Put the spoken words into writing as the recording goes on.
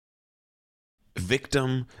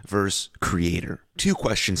Victim versus creator. Two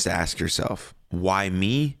questions to ask yourself. Why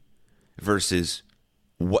me versus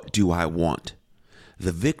what do I want?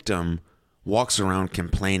 The victim walks around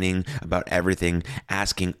complaining about everything,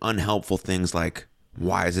 asking unhelpful things like,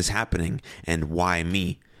 why is this happening? And why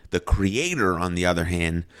me? The creator, on the other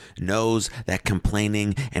hand, knows that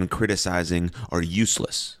complaining and criticizing are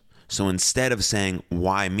useless. So instead of saying,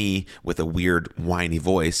 why me, with a weird, whiny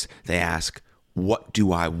voice, they ask, what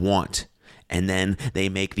do I want? And then they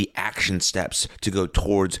make the action steps to go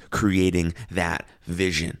towards creating that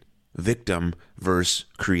vision. Victim versus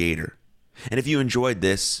creator. And if you enjoyed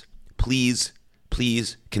this, please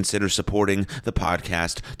consider supporting the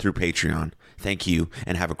podcast through Patreon. Thank you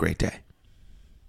and have a great day.